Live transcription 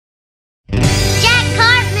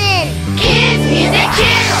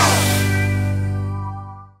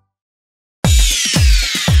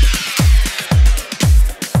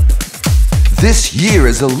This year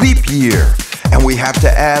is a leap year, and we have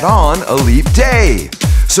to add on a leap day.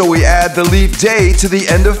 So we add the leap day to the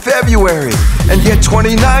end of February and get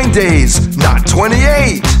 29 days, not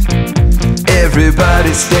 28.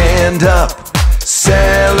 Everybody stand up,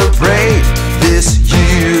 celebrate. This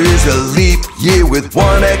year is a leap year with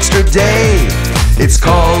one extra day. It's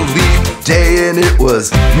called leap day, and it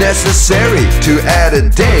was necessary to add a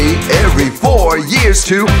day every 4 years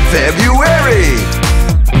to February.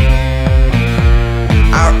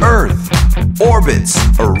 Our Earth orbits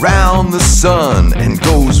around the sun and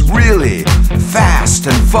goes really fast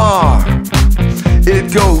and far.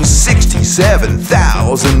 It goes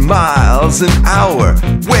 67,000 miles an hour,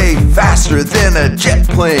 way faster than a jet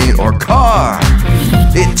plane or car.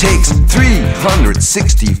 It takes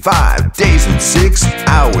 365 days and 6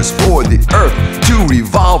 hours for the Earth to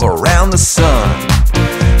revolve around the sun.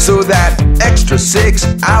 So that extra 6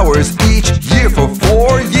 hours each year for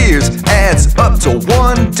 4 years adds up to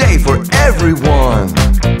 1 day for everyone.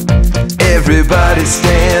 Everybody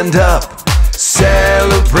stand up,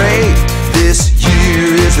 celebrate. This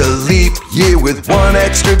year is a leap year with one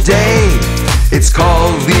extra day. It's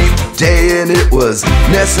called leap day, and it was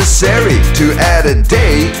necessary to add a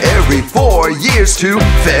day every 4 years to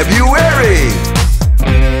February.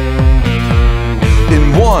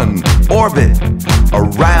 In one orbit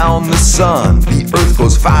around the sun, the Earth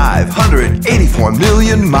goes 584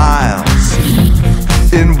 million miles.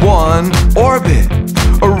 In one orbit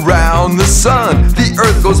around the sun, the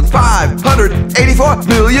Earth goes 584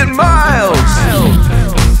 million miles.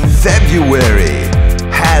 February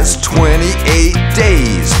has 28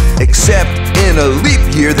 days, except in a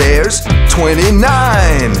leap year there's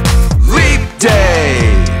 29. Leap day!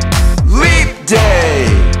 Leap day!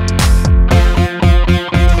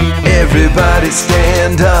 Everybody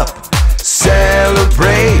stand up,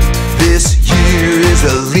 celebrate. This year is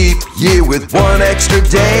a leap year with one extra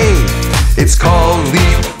day. It's called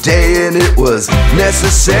leap day, and it was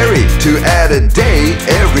necessary to add a day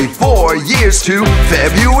every 4 years to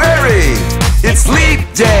February. It's leap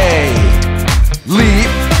day! Leap,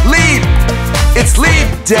 leap! It's leap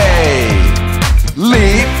day!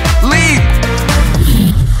 Leap, leap!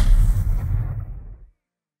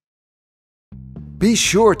 Be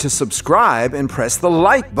sure to subscribe and press the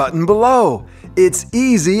like button below. It's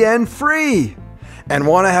easy and free. And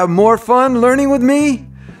want to have more fun learning with me?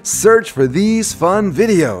 Search for these fun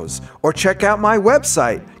videos or check out my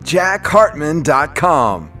website,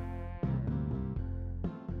 jackhartmann.com.